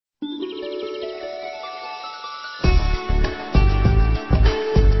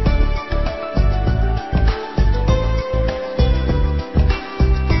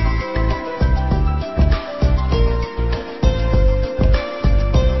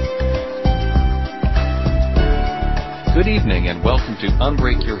evening and welcome to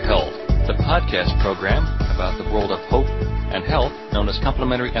Unbreak Your Health, the podcast program about the world of hope and health known as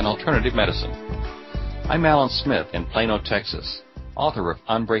complementary and alternative medicine. I'm Alan Smith in Plano, Texas, author of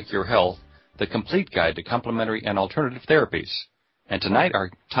Unbreak Your Health, the complete guide to complementary and alternative therapies. And tonight our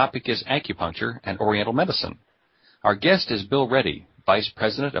topic is acupuncture and Oriental medicine. Our guest is Bill Reddy, Vice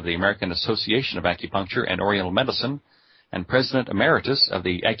President of the American Association of Acupuncture and Oriental Medicine and President Emeritus of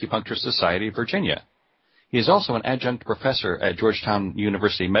the Acupuncture Society of Virginia. He is also an adjunct professor at Georgetown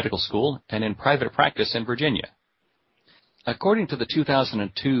University Medical School and in private practice in Virginia. According to the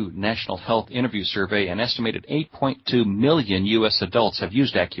 2002 National Health Interview Survey, an estimated 8.2 million U.S. adults have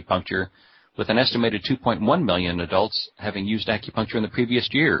used acupuncture, with an estimated 2.1 million adults having used acupuncture in the previous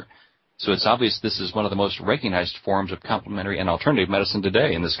year. So it's obvious this is one of the most recognized forms of complementary and alternative medicine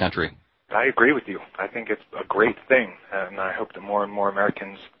today in this country. I agree with you. I think it's a great thing, and I hope that more and more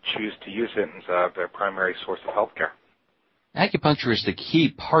Americans choose to use it as their primary source of health care. Acupuncture is the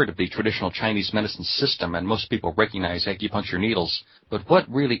key part of the traditional Chinese medicine system, and most people recognize acupuncture needles. But what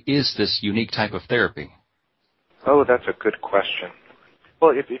really is this unique type of therapy? Oh, that's a good question.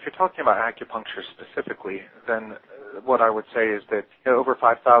 Well, if you're talking about acupuncture specifically, then what I would say is that over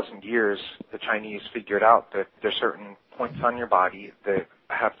 5,000 years, the Chinese figured out that there's certain points on your body that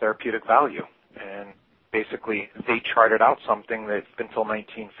have therapeutic value. And basically, they charted out something that until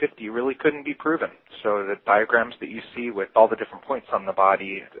 1950 really couldn't be proven. So the diagrams that you see with all the different points on the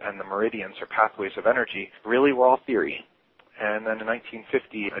body and the meridians or pathways of energy really were all theory. And then in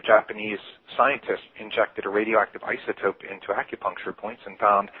 1950, a Japanese scientist injected a radioactive isotope into acupuncture points and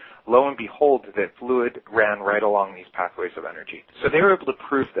found, lo and behold, that fluid ran right along these pathways of energy. So they were able to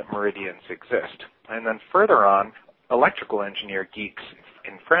prove that meridians exist. And then further on, electrical engineer geeks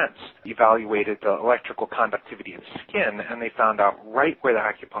in France evaluated the electrical conductivity of skin, and they found out right where the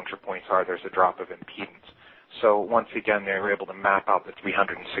acupuncture points are, there's a drop of impedance. So once again, they were able to map out the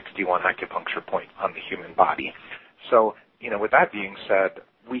 361 acupuncture points on the human body. So, with that being said,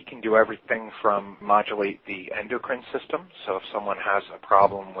 we can do everything from modulate the endocrine system. So if someone has a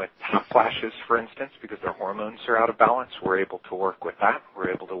problem with hot flashes, for instance, because their hormones are out of balance, we're able to work with that.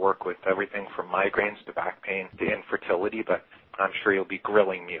 We're able to work with everything from migraines to back pain to infertility, but I'm sure you'll be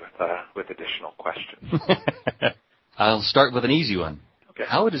grilling me with additional questions. I'll start with an easy one. Okay.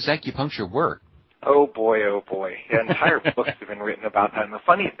 How does acupuncture work? Oh boy. Yeah, entire books have been written about that. And the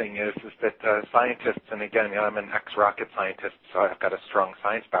funny thing is that scientists, and again, I'm an ex-rocket scientist, so I've got a strong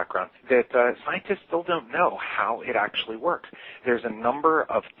science background, that scientists still don't know how it actually works. There's a number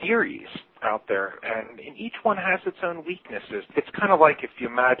of theories out there, and each one has its own weaknesses. It's kind of like if you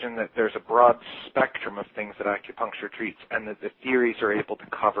imagine that there's a broad spectrum of things that acupuncture treats, and that the theories are able to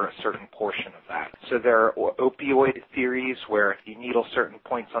cover a certain portion of that. So there are opioid theories where you needle certain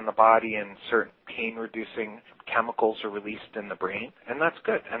points on the body and certain pain-reducing chemicals are released in the brain, and that's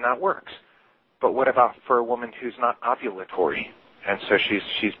good, and that works. But what about for a woman who's not ovulatory? And so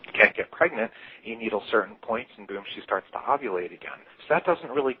she can't get pregnant, you needle certain points, and boom, she starts to ovulate again. So that doesn't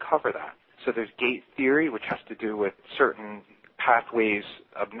really cover that. So there's gate theory, which has to do with certain pathways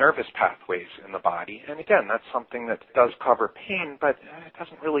of nervous pathways in the body. And again, that's something that does cover pain, but it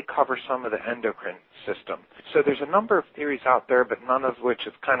doesn't really cover some of the endocrine system. So there's a number of theories out there, but none of which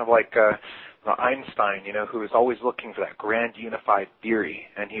is kind of like Einstein, who was always looking for that grand unified theory,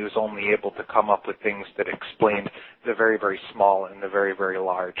 and he was only able to come up with things that explained the very, very small and the very, very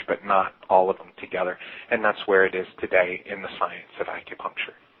large, but not all of them together. And that's where it is today in the science of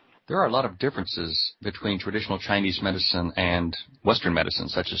acupuncture. There are a lot of differences between traditional Chinese medicine and Western medicine,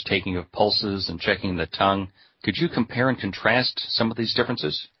 such as taking of pulses and checking the tongue. Could you compare and contrast some of these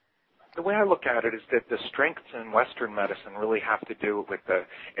differences? The way I look at it is that the strengths in Western medicine really have to do with the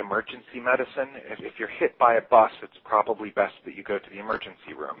emergency medicine. If you're hit by a bus, it's probably best that you go to the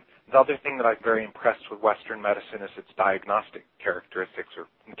emergency room. The other thing that I'm very impressed with Western medicine is its diagnostic characteristics or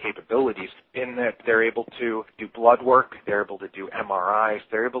capabilities, in that they're able to do blood work, they're able to do MRIs,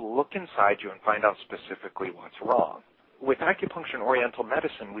 they're able to look inside you and find out specifically what's wrong. With acupuncture and Oriental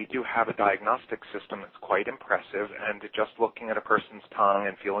medicine, we do have a diagnostic system that's quite impressive, and just looking at a person's tongue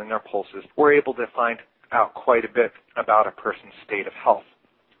and feeling their pulses, we're able to find out quite a bit about a person's state of health.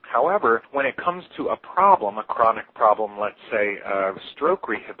 However, when it comes to a problem, a chronic problem, let's say stroke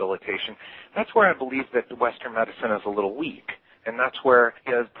rehabilitation, that's where I believe that Western medicine is a little weak. And that's where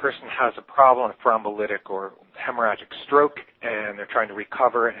a person has a problem, a thrombolytic or hemorrhagic stroke, and they're trying to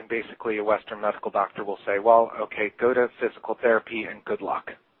recover, and basically a Western medical doctor will say, well, okay, go to physical therapy and good luck.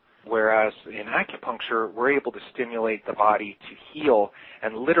 Whereas in acupuncture, we're able to stimulate the body to heal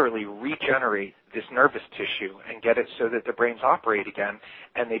and literally regenerate this nervous tissue and get it so that the brains operate again,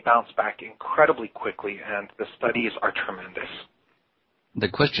 and they bounce back incredibly quickly, and the studies are tremendous. The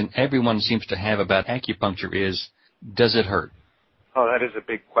question everyone seems to have about acupuncture is, does it hurt? Oh, that is a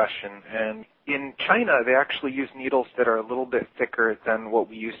big question. And in China, they actually use needles that are a little bit thicker than what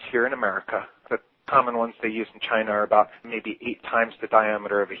we use here in America. The common ones they use in China are about maybe 8 times the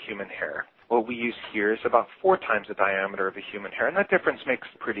diameter of a human hair. What we use here is about 4 times the diameter of a human hair, and that difference makes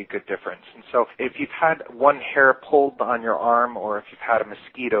a pretty good difference. And so if you've had one hair pulled on your arm or if you've had a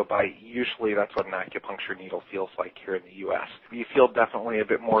mosquito bite, usually that's what an acupuncture needle feels like here in the U.S. You feel definitely a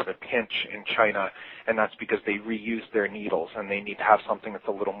bit more of a pinch in China, and that's because they reuse their needles, and they need to have something that's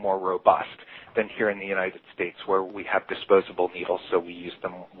a little more robust than here in the United States, where we have disposable needles, so we use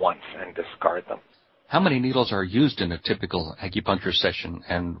them once and discard them. How many needles are used in a typical acupuncture session,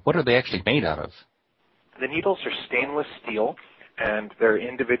 and what are they actually made out of? The needles are stainless steel, and they're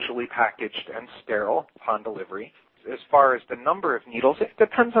individually packaged and sterile upon delivery. As far as the number of needles, it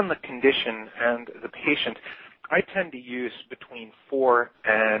depends on the condition and the patient. I tend to use between 4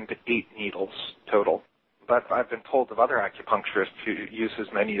 and 8 needles total, but I've been told of other acupuncturists who use as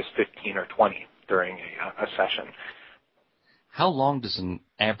many as 15 or 20 during a session. How long does an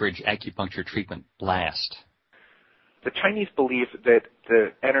average acupuncture treatment last? The Chinese believe that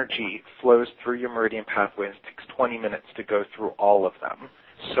the energy flows through your meridian pathways. It takes 20 minutes to go through all of them.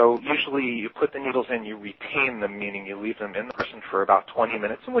 So usually you put the needles in, you retain them, meaning you leave them in the person for about 20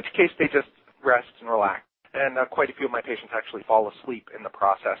 minutes, in which case they just rest and relax. And quite a few of my patients actually fall asleep in the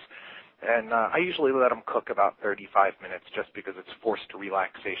process. And I usually let them cook about 35 minutes just because it's forced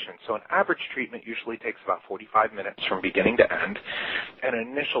relaxation. So an average treatment usually takes about 45 minutes from beginning to end. And an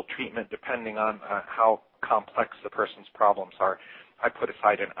initial treatment, depending on how complex the person's problems are, I put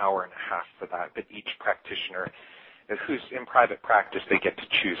aside an hour and a half for that. But each practitioner who's in private practice, they get to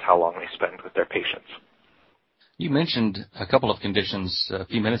choose how long they spend with their patients. You mentioned a couple of conditions a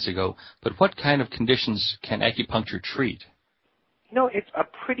few minutes ago, but what kind of conditions can acupuncture treat? You know, it's a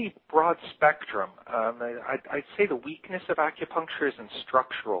pretty broad spectrum. I'd say the weakness of acupuncture is in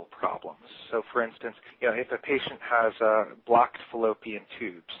structural problems. So, for instance, if a patient has blocked fallopian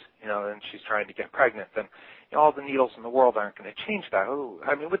tubes, and she's trying to get pregnant, then all the needles in the world aren't going to change that.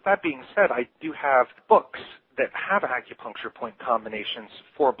 With that being said, I do have books that have acupuncture point combinations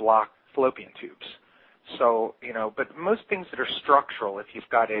for blocked fallopian tubes. So, but most things that are structural, if you've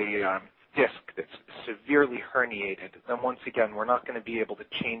got a disc that's severely herniated, then once again, we're not going to be able to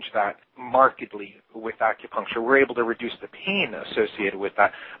change that markedly with acupuncture. We're able to reduce the pain associated with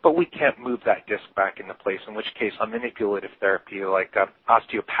that, but we can't move that disc back into place, in which case a manipulative therapy like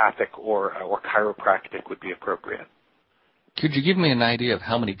osteopathic or chiropractic would be appropriate. Could you give me an idea of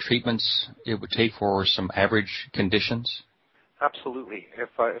how many treatments it would take for some average conditions? Absolutely. If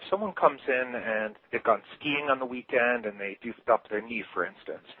someone comes in and they've gone skiing on the weekend and they doofed up their knee, for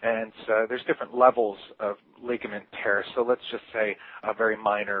instance, and there's different levels of ligament tear. So let's just say a very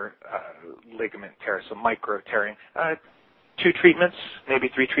minor ligament tear, so micro tearing. 2 treatments, maybe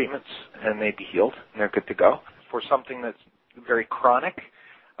 3 treatments, and they'd be healed and they're good to go. For something that's very chronic,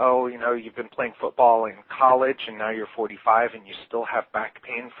 you've been playing football in college and now you're 45 and you still have back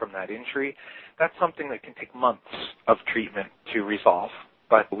pain from that injury, that's something that can take months of treatment to resolve.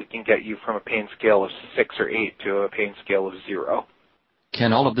 But we can get you from a pain scale of 6 or 8 to a pain scale of 0.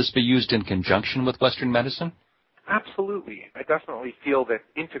 Can all of this be used in conjunction with Western medicine? Absolutely. I definitely feel that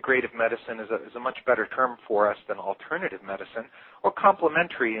integrative medicine is a much better term for us than alternative medicine, or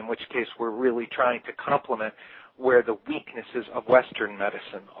complementary, in which case we're really trying to complement where the weaknesses of Western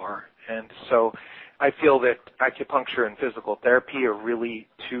medicine are. And so I feel that acupuncture and physical therapy are really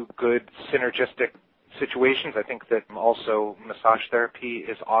 2 good synergistic situations. I think that also massage therapy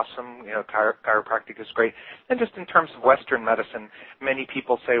is awesome. Chiropractic is great. And just in terms of Western medicine, many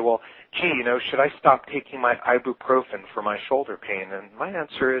people say, well, should I stop taking my ibuprofen for my shoulder pain? And my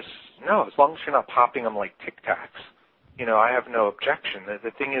answer is no, as long as you're not popping them like Tic Tacs. I have no objection.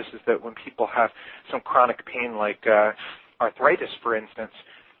 The thing is that when people have some chronic pain like arthritis, for instance,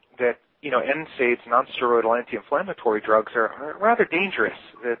 that NSAIDs, non-steroidal anti-inflammatory drugs, are rather dangerous.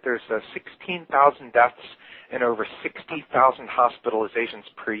 That there's 16,000 deaths and over 60,000 hospitalizations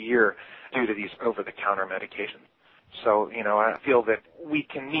per year due to these over-the-counter medications. So, I feel that we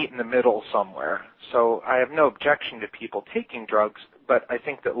can meet in the middle somewhere. So I have no objection to people taking drugs, but I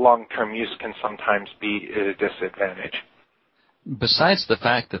think that long-term use can sometimes be at a disadvantage. Besides the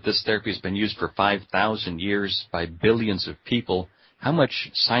fact that this therapy has been used for 5,000 years by billions of people, how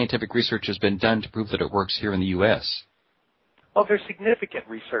much scientific research has been done to prove that it works here in the U.S.? Well, there's significant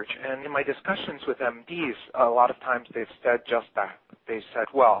research, and in my discussions with MDs, a lot of times they've said just that. They said,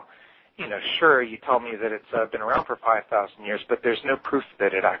 well, sure, you tell me that it's been around for 5,000 years, but there's no proof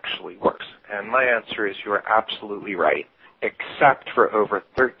that it actually works. And my answer is you are absolutely right, except for over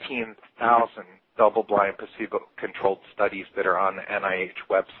 13,000 double-blind, placebo-controlled studies that are on the NIH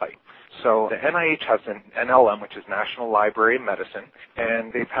website. So the NIH has an NLM, which is National Library of Medicine,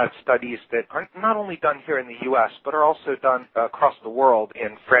 and they've had studies that are not only done here in the U.S., but are also done across the world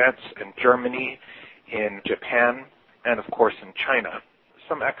in France and Germany, in Japan, and of course in China.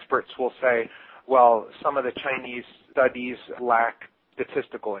 Some experts will say, well, some of the Chinese studies lack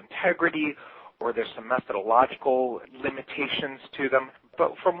statistical integrity, or there's some methodological limitations to them.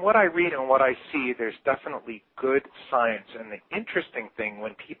 But from what I read and what I see, there's definitely good science. And the interesting thing,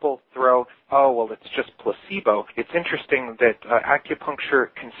 when people throw, oh, well, it's just placebo, it's interesting that acupuncture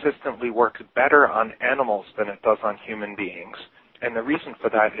consistently works better on animals than it does on human beings. And the reason for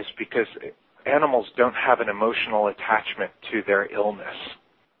that is because animals don't have an emotional attachment to their illness.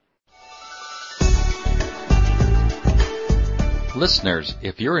 Listeners,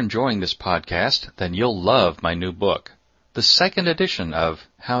 if you're enjoying this podcast, then you'll love my new book. The second edition of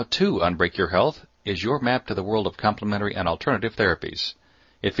How to Unbreak Your Health is your map to the world of complementary and alternative therapies.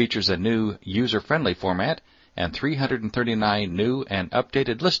 It features a new user-friendly format and 339 new and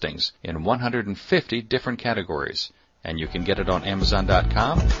updated listings in 150 different categories. And you can get it on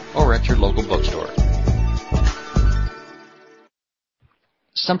Amazon.com or at your local bookstore.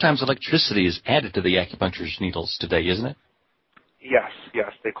 Sometimes electricity is added to the acupuncturist needles today, isn't it? Yes.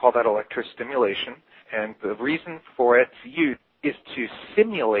 They call that electrostimulation. And the reason for its use is to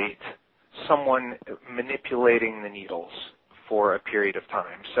simulate someone manipulating the needles for a period of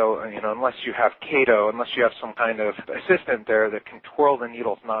time. So, unless you have Cato, unless you have some kind of assistant there that can twirl the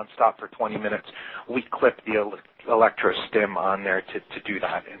needles nonstop for 20 minutes, we clip the electrostim on there to do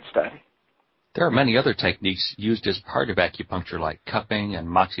that instead. There are many other techniques used as part of acupuncture, like cupping and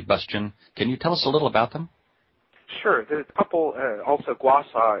moxibustion. Can you tell us a little about them? Sure. There's a couple, also gua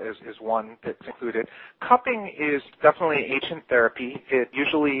sha is one that's included. Cupping is definitely ancient therapy. It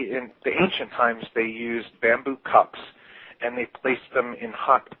usually, in the ancient times, they used bamboo cups, and they placed them in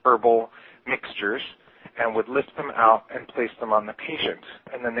hot herbal mixtures and would lift them out and place them on the patient.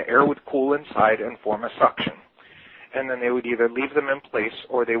 And then the air would cool inside and form a suction. And then they would either leave them in place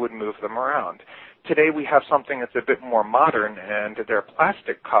or they would move them around. Today we have something that's a bit more modern, and they're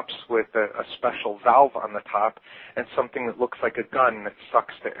plastic cups with a special valve on the top and something that looks like a gun that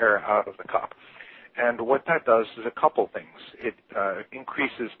sucks the air out of the cup. And what that does is a couple things. It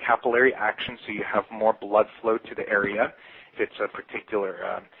increases capillary action, so you have more blood flow to the area if it's a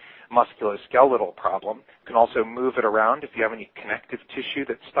particular musculoskeletal problem. You can also move it around if you have any connective tissue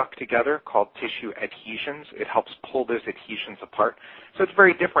that's stuck together called tissue adhesions. It helps pull those adhesions apart. So it's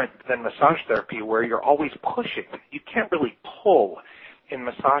very different than massage therapy where you're always pushing. You can't really pull in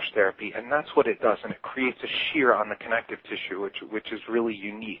massage therapy, and that's what it does, and it creates a shear on the connective tissue, which is really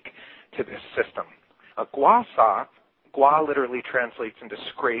unique to this system. A gua sha, gua literally translates into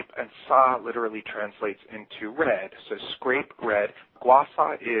scrape, and sa literally translates into red. So scrape, red. Gua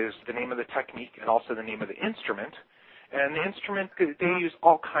sha is the name of the technique and also the name of the instrument. And the instrument, they use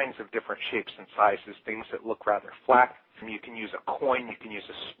all kinds of different shapes and sizes, things that look rather flat. You can use a coin, you can use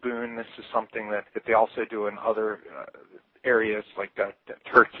a spoon. This is something that they also do in other areas like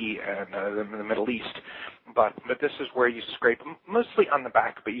Turkey and the Middle East. But this is where you scrape, mostly on the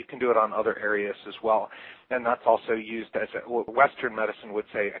back, but you can do it on other areas as well. And that's also used as what Western medicine would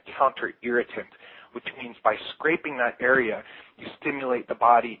say, a counter-irritant, which means by scraping that area, you stimulate the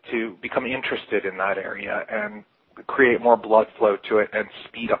body to become interested in that area and create more blood flow to it and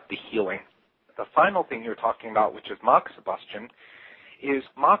speed up the healing. The final thing you're talking about, which is moxibustion, is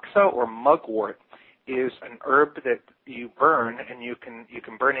moxa or mugwort is an herb that you burn, and you can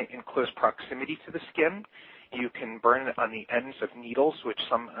burn it in close proximity to the skin. You can burn it on the ends of needles, which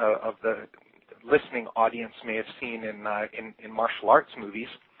some of the listening audience may have seen in martial arts movies.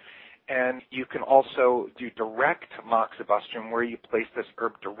 And you can also do direct moxibustion, where you place this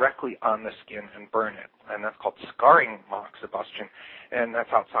herb directly on the skin and burn it. And that's called scarring moxibustion, and that's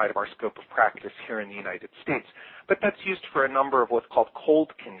outside of our scope of practice here in the United States. But that's used for a number of what's called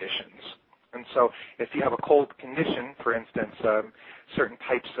cold conditions. And so if you have a cold condition, for instance, certain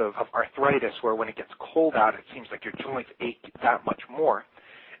types of arthritis where when it gets cold out, it seems like your joints ache that much more,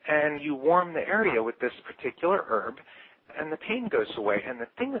 and you warm the area with this particular herb, and the pain goes away. And the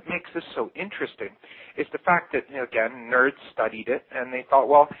thing that makes this so interesting is the fact that, again, nerds studied it, and they thought,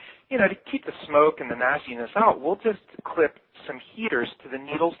 well, to keep the smoke and the nastiness out, we'll just clip some heaters to the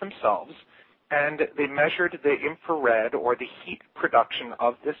needles themselves, and they measured the infrared or the heat production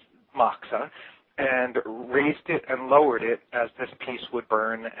of this moxa and raised it and lowered it as this piece would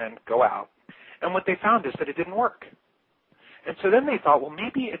burn and go out. And what they found is that it didn't work. And so then they thought, well,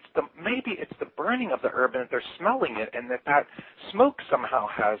 maybe it's the burning of the herb and that they're smelling it, and that smoke somehow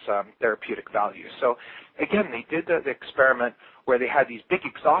has therapeutic value. So again, they did the experiment where they had these big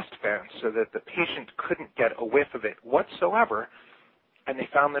exhaust fans so that the patient couldn't get a whiff of it whatsoever, and they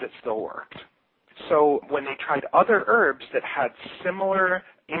found that it still worked. So when they tried other herbs that had similar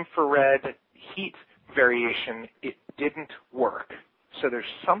infrared heat variation, it didn't work. So there's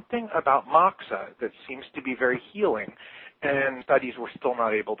something about moxa that seems to be very healing, and studies were still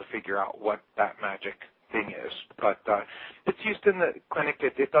not able to figure out what that magic thing is. But it's used in the clinic.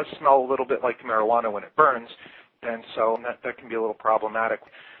 It does smell a little bit like marijuana when it burns, and so that can be a little problematic.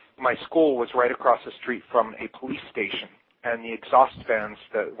 My school was right across the street from a police station, and the exhaust fans,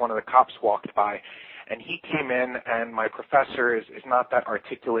 one of the cops walked by, and he came in, and my professor is not that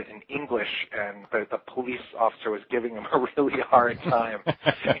articulate in English, and the police officer was giving him a really hard time.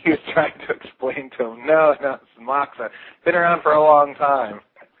 He was trying to explain to him, no, it's moxa. Been around for a long time.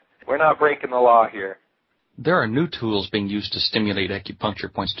 We're not breaking the law here. There are new tools being used to stimulate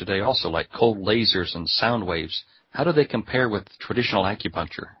acupuncture points today also, like cold lasers and sound waves. How do they compare with traditional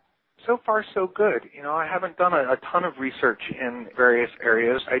acupuncture? So far, so good. I haven't done a ton of research in various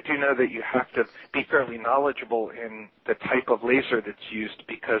areas. I do know that you have to be fairly knowledgeable in the type of laser that's used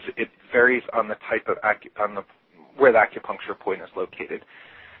because it varies on the type of where the acupuncture point is located.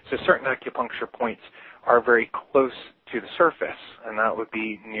 So certain acupuncture points are very close to the surface, and that would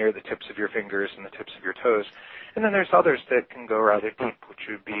be near the tips of your fingers and the tips of your toes. And then there's others that can go rather deep, which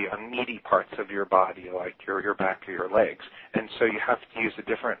would be on meaty parts of your body, like your back or your legs. And so you have to use a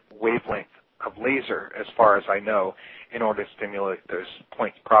different wavelength of laser, as far as I know, in order to stimulate those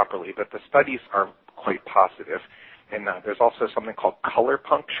points properly. But the studies are quite positive. And there's also something called color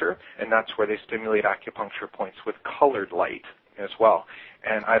puncture, and that's where they stimulate acupuncture points with colored light as well.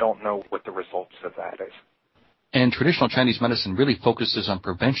 And I don't know what the results of that is. And traditional Chinese medicine really focuses on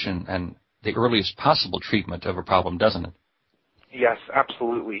prevention and the earliest possible treatment of a problem, doesn't it? Yes,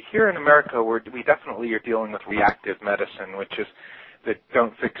 absolutely. Here in America, we definitely are dealing with reactive medicine, which is the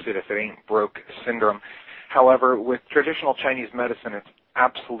don't fix it if it ain't broke syndrome. However, with traditional Chinese medicine, it's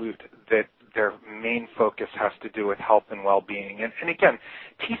absolute that their main focus has to do with health and well-being. And again,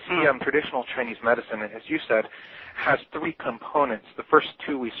 TCM, traditional Chinese medicine, as you said, has three components. The first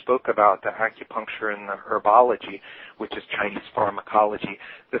two we spoke about, the acupuncture and the herbology, which is Chinese pharmacology.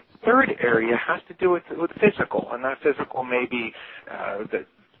 The third area has to do with physical, and that physical may be the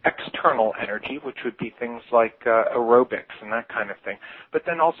external energy, which would be things like aerobics and that kind of thing. But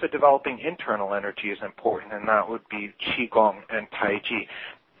then also developing internal energy is important, and that would be Qigong and Tai Chi.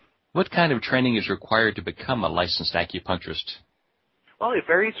 What kind of training is required to become a licensed acupuncturist? Well, it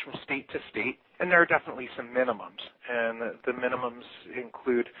varies from state to state, and there are definitely some minimums. And the minimums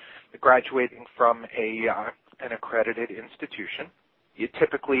include graduating from an accredited institution.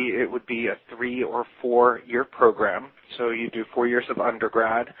 Typically, it would be a 3 or 4 year program. So you do 4 years of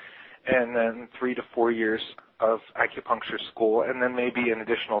undergrad, and then 3 to 4 years of acupuncture school, and then maybe an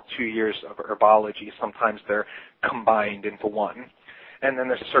additional 2 years of herbology. Sometimes they're combined into one. And then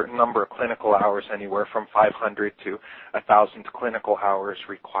there's a certain number of clinical hours, anywhere from 500 to 1,000 clinical hours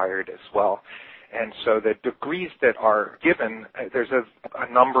required as well. And so the degrees that are given, there's a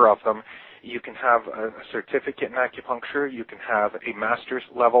number of them. You can have a certificate in acupuncture, you can have a master's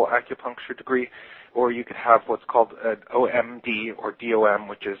level acupuncture degree, or you could have what's called an OMD or DOM,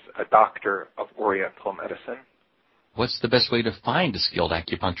 which is a Doctor of Oriental Medicine. What's the best way to find a skilled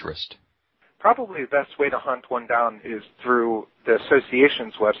acupuncturist? Probably the best way to hunt one down is through the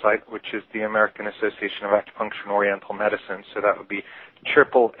association's website, which is the American Association of Acupuncture and Oriental Medicine. So that would be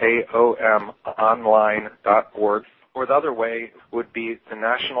AAAOMonline.org. Or the other way would be the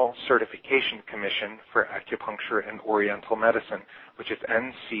National Certification Commission for Acupuncture and Oriental Medicine, which is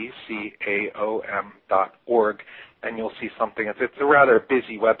NCCAOM.org. And you'll see something. It's a rather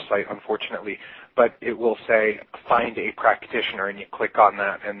busy website, unfortunately, but it will say, find a practitioner, and you click on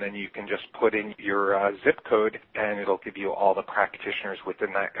that, and then you can just put in your zip code, and it'll give you all the practitioners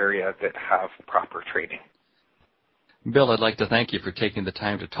within that area that have proper training. Bill, I'd like to thank you for taking the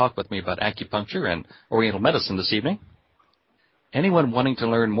time to talk with me about acupuncture and Oriental medicine this evening. Anyone wanting to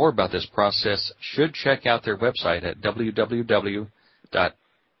learn more about this process should check out their website at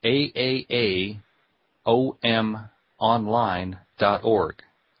www.aaaomonline.org.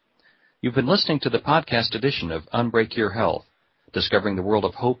 You've been listening to the podcast edition of Unbreak Your Health, discovering the world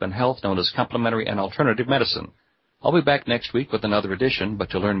of hope and health known as complementary and alternative medicine. I'll be back next week with another edition,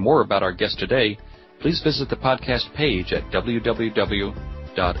 but to learn more about our guest today, please visit the podcast page at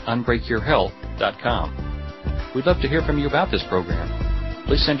www.unbreakyourhealth.com. We'd love to hear from you about this program.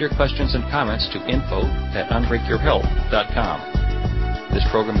 Please send your questions and comments to info@unbreakyourhealth.com. This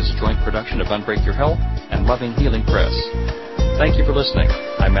program is a joint production of Unbreak Your Health and Loving Healing Press. Thank you for listening.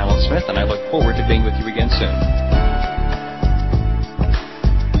 I'm Alan Smith, and I look forward to being with you again soon.